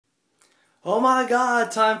Oh my god,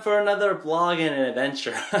 time for another vlog and an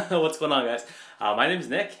adventure. What's going on, guys? My name's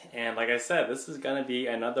Nick, and like I said, this is gonna be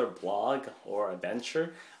another vlog or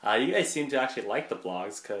adventure. You guys seem to actually like the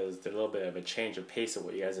vlogs because they're a little bit of a change of pace of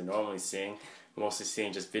what you guys are normally seeing. We're mostly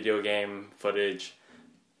seeing just video game footage,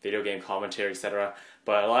 video game commentary, etc.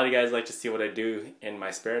 But a lot of you guys like to see what I do in my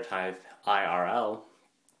spare time, IRL.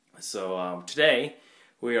 So today,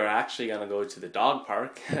 we are actually going to go to the dog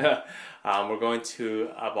park. We're going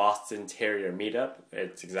to a Boston Terrier meetup.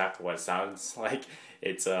 It's exactly what it sounds like.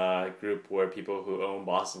 It's a group where people who own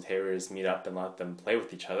Boston Terriers meet up and let them play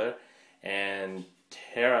with each other. And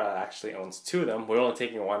Tara actually owns two of them. We're only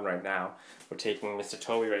taking one right now. We're taking Mr.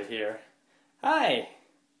 Toby right here. Hi!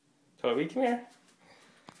 Toby, come here.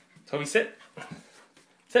 Toby, sit.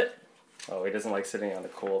 Sit. Oh, he doesn't like sitting on the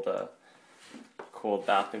cold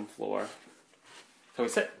bathroom floor. Toby,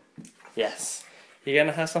 sit. Yes. You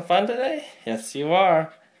gonna have some fun today? Yes, you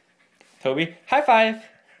are. Toby, high five.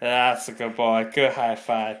 That's a good boy. Good high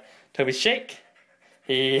five. Toby, shake.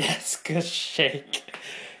 Yes, good shake.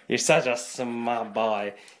 You're such a smart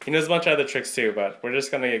boy. He knows a bunch of other tricks too, but we're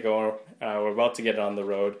just gonna get going. We're about to get on the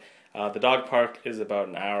road. The dog park is about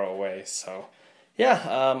an hour away, so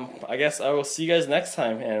yeah. I guess I will see you guys next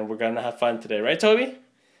time, and we're gonna have fun today, right, Toby?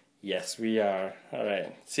 Yes, we are. All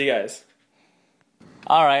right. See you guys.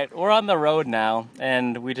 Alright, we're on the road now,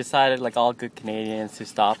 and we decided, like all good Canadians, to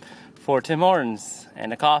stop for Tim Hortons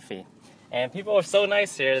and a coffee. And people are so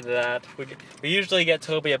nice here that we usually get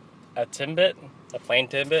Toby a Timbit, a plain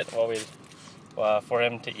Timbit, for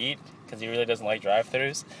him to eat, because he really doesn't like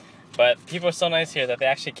drive-thrus. But people are so nice here that they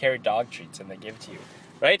actually carry dog treats and they give to you.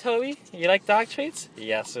 Right, Toby? You like dog treats?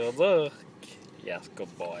 Yes, look. Yes,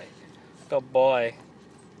 good boy. Good boy.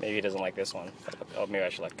 Maybe he doesn't like this one. Oh, maybe I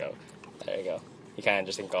should let go. There you go. He kind of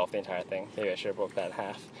just engulfed the entire thing. Maybe I should have broke that in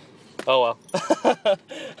half. Oh well.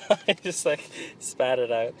 I just like spat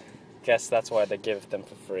it out. Guess that's why they give them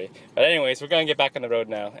for free. But anyways, we're going to get back on the road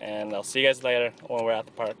now. And I'll see you guys later when we're at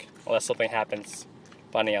the park. Unless something happens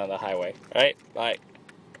funny on the highway. Alright, bye.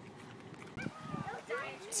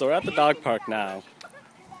 So we're at the dog park now.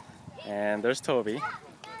 And there's Toby.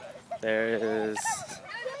 There's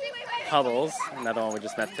Hubbles, another one we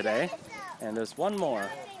just met today. And there's one more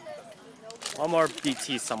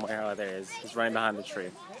BT somewhere. Oh, there he is. He's running behind the tree.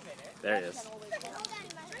 There he is.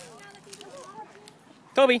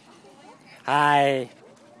 Toby! Hi!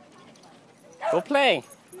 Go play!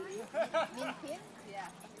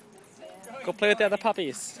 Go play with the other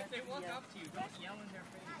puppies. If they walk up to you, don't yell in their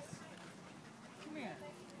face. Come here.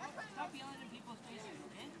 Stop yelling in people's faces,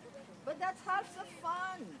 okay? But that's half the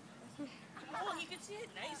fun. Oh, you can see it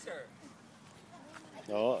nicer.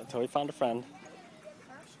 Oh, Toby found a friend.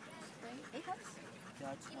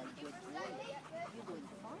 That's my good boy. You're doing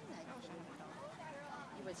fine, actually.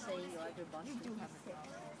 You were saying your other bunny do have a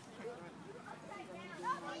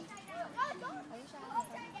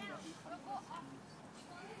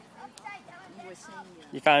You were saying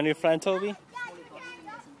You found a new friend, Toby?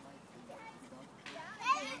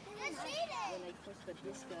 when I first got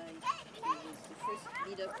this guy, it was the first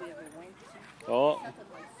meetup we ever went to. Oh.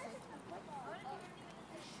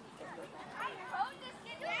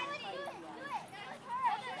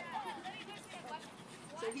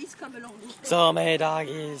 So he's come along with So many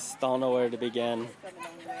doggies. Don't know where to begin. I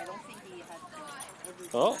don't think he had every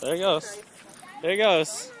Oh, there he goes. There he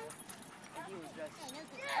goes. he was just,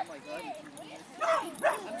 oh my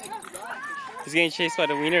god. He's getting chased by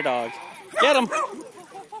the wiener dog. Get him!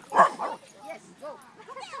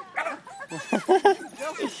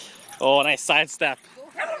 Oh, nice sidestep.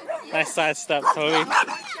 Nice sidestep, Toby.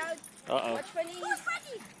 Uh-oh.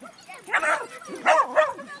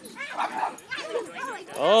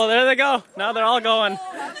 Oh, there they go. Now they're all going.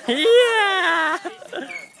 Yeah!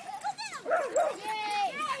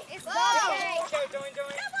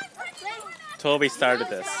 Toby started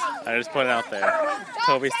this. I just put it out there.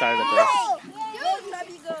 Toby started this.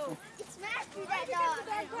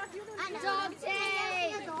 Dog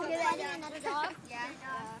day! Look at that, another dog? Yeah.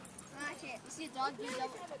 You see a dog do double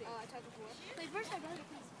tug of war? Wait, where's my brother,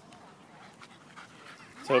 please?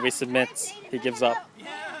 Toby submits. He gives up. You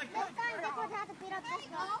go!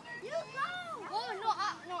 Oh,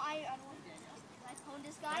 no, I don't want to do this. I phone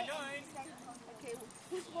this guy. Okay,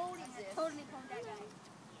 whose phone is this? Totally phone that guy.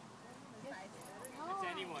 It's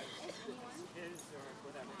anyone. His or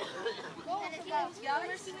whatever. Go, yeah,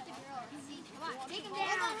 let's see what the girl is. Come on, take him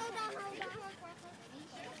down.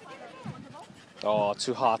 Oh,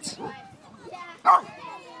 too hot. I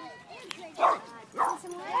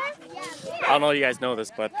don't know if you guys know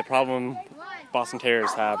this, but the problem Boston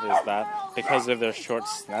Terriers have is that because of their short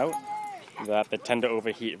snout, that they tend to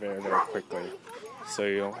overheat very, very quickly.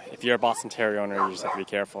 So if you're a Boston Terrier owner, you just have to be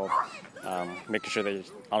careful. Making sure that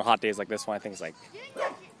on hot days like this one, I think it's like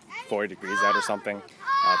 40 degrees out or something.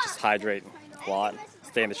 Just hydrate a lot,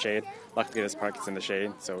 stay in the shade. Luckily this park is in the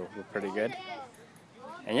shade, so we're pretty good.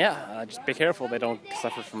 And yeah, just be careful they don't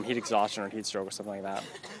suffer from heat exhaustion or heat stroke or something like that.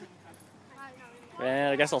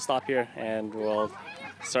 And I guess I'll stop here and we'll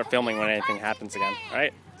start filming when anything happens again.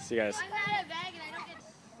 Alright, see you guys. I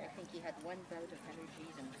think he had one bout of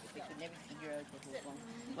allergies and we could never figure out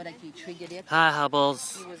what actually triggered it. Hi,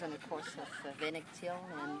 Hubbles. He was on a course of Venectil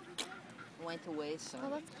and went away, so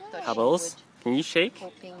Hubbles, can you shake?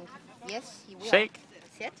 hoping, yes, he will. Shake.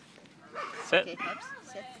 Sit. Sit. Okay, Hubs,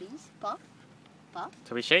 sit, please. Paw. Paw.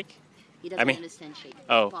 Toby, shake. He doesn't understand shake.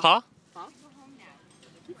 Oh, paw? Paw.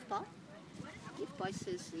 Give paw. Give paw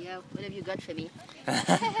says, yeah, what have you got for me?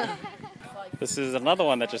 This is another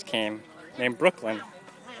one that just came, named Brooklyn.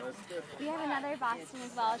 We have another Boston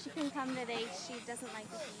as well. She can come today. She doesn't like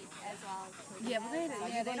the heat as well. Yeah, but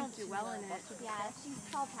they don't do well in it. Yeah, she's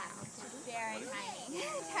 12 pounds. She's very tiny.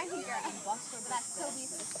 Tiny girl. That's Toby's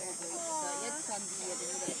sister.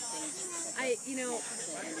 I didn't even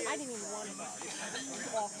want to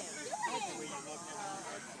walk him.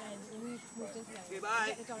 And we moved into that.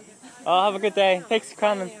 Goodbye. Oh, have a good day. Thanks for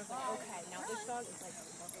coming. Okay, now this dog is like,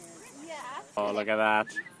 Yeah. Oh, look at that.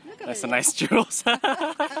 That's a nice jewels. There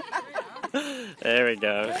we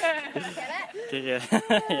go. Yeah,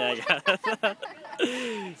 I got it.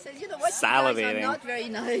 Says, you know what, Salivating. you guys are not very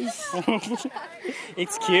nice.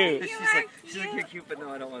 It's cute. She's like, you're cute, but no,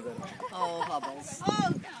 I don't want that. Oh, Hubbles.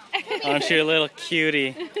 Aren't you a little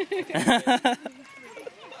cutie?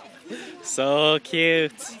 So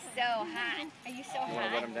cute. So hot. Are you so You want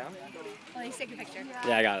to let hot? him down? Well, you take a picture.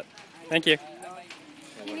 Yeah, I got it. Thank you.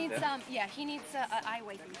 He needs he needs an eye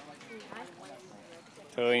wiping.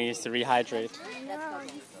 Toby needs to rehydrate. I know,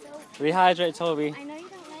 he's so... Rehydrate, Toby. I know you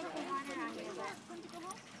don't like the water out here, but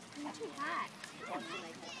it's too hot.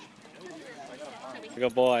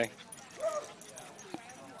 Good boy.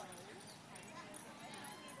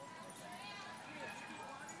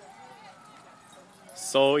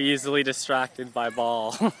 So easily distracted by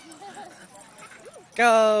ball.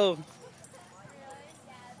 Go!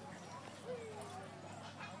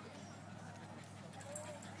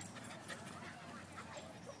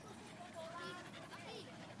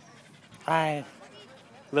 Hi.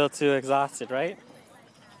 A little too exhausted, right?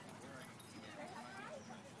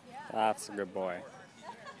 That's a good boy.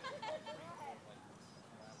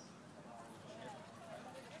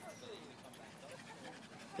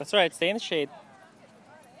 That's right, stay in the shade.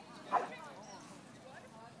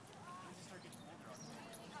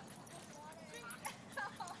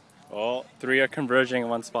 Oh, 3 are converging in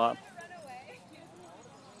one spot.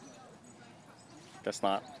 Guess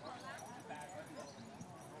not.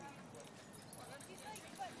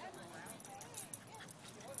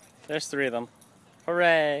 There's 3 of them.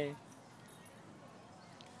 Hooray!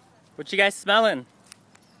 What you guys smelling?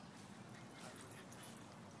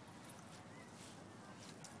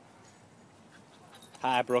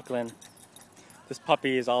 Hi, Brooklyn. This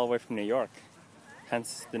puppy is all the way from New York,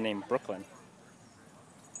 hence the name Brooklyn.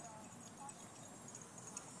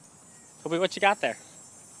 Toby, what you got there?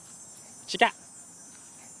 What you got?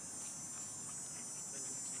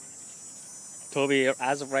 Toby,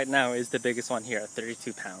 as of right now, is the biggest one here at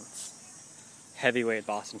 32 pounds. Heavyweight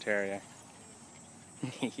Boston Terrier.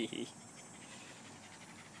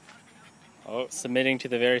 Oh, submitting to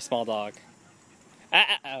the very small dog.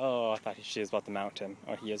 Oh, I thought she was about to mount him.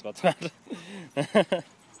 Or he is about to mount him.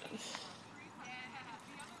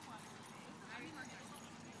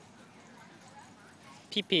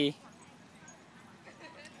 Pee-pee.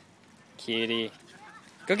 Cutie.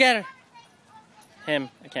 Go get her! Him,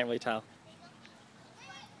 I can't really tell.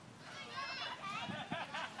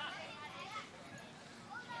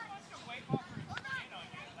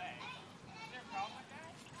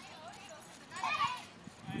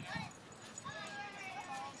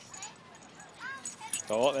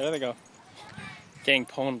 Oh, there they go. Getting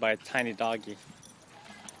pwned by a tiny doggy.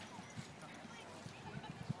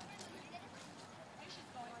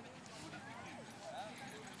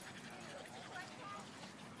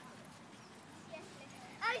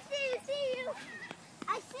 I see you.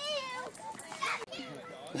 I see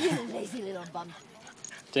you. You lazy little bum.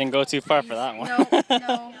 Didn't go too far for that one.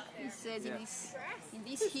 No. He says in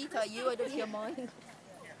this heat, I don't hear mine.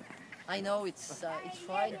 I know it's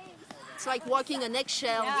fine. It's like walking an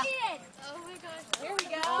eggshell. Oh my gosh. Here we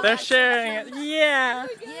go. They're sharing it. Yeah.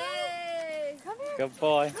 Yay! Good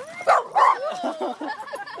boy. I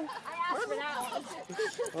asked for that one.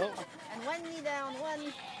 Oh. And one knee down,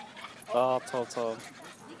 one. Oh, Toto.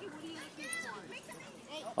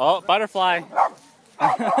 Oh, butterfly. Toby,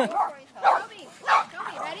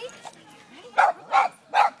 ready?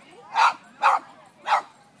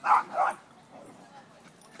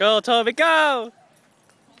 Go, Toby, go!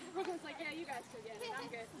 Rogan's like, yeah, you guys should get it. I'm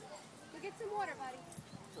good. Go get some water, buddy.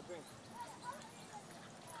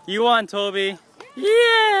 You won, Toby.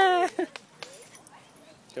 Yeah!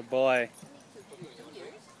 Good boy.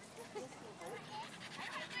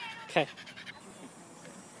 Okay.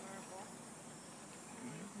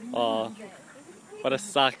 Oh, what a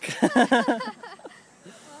suck. He's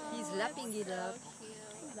lapping it up.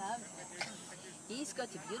 He's got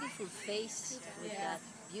a beautiful face with that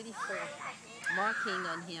beautiful marking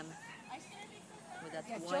on him. With that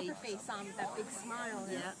white Joker face on with that big smile.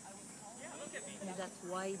 yeah. With that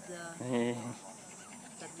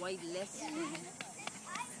white less.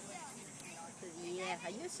 Yeah,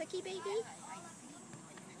 are you a sucky baby?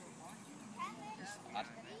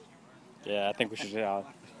 Yeah, I think we should,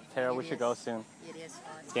 Tara, we should go soon. It is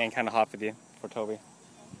hot. It's getting kind of hot with you, for Toby.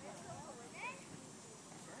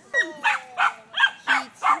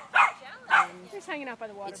 Just hanging out by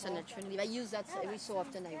the water It's bowl. an alternative. I use that every so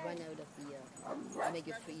often. I run out of the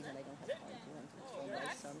omega 3s and I don't have time to run to the store and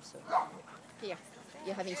buy some. So here,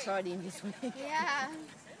 you're having sardine this way. Yeah.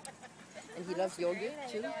 And he loves yogurt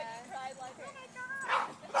too.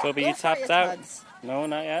 Toby, you tapped out? No,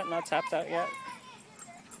 not yet. Not tapped out yet.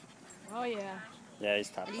 Oh yeah. Yeah, he's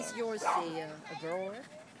tapped Is out. yours a grower?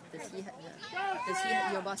 Does he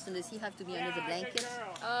have your Boston? Does he have to be under the blanket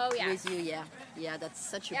Oh, yeah. with you? Yeah, yeah. That's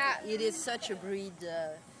such a. Yeah. It is such a breed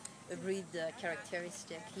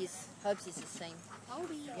characteristic. His Hubs is the same.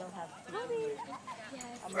 Toby. He'll have.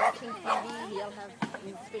 I'm watching TV. He'll have,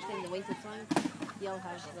 especially in the winter time. He'll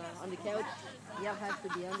have on the couch. He'll have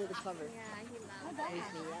to be under the cover with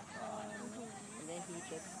me. Yeah. And then he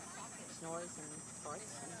just snores and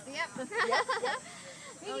farts. Yep. Yeah.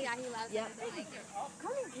 Oh yeah, he loves Yeah. it.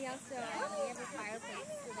 He also, we have a fireplace,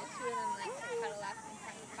 so the two of them like to cuddle up in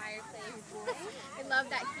front of the fireplace. I love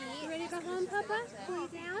that heat. You ready to go home, Papa? Cool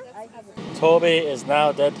down? I have a. Toby is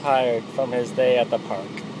now dead tired from his day at the park.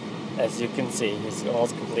 As you can see, he's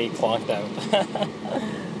almost completely clonked out.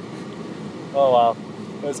 Oh well,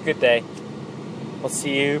 it was a good day. We'll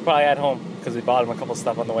see you probably at home because we bought him a couple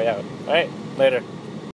stuff on the way out. Alright, later.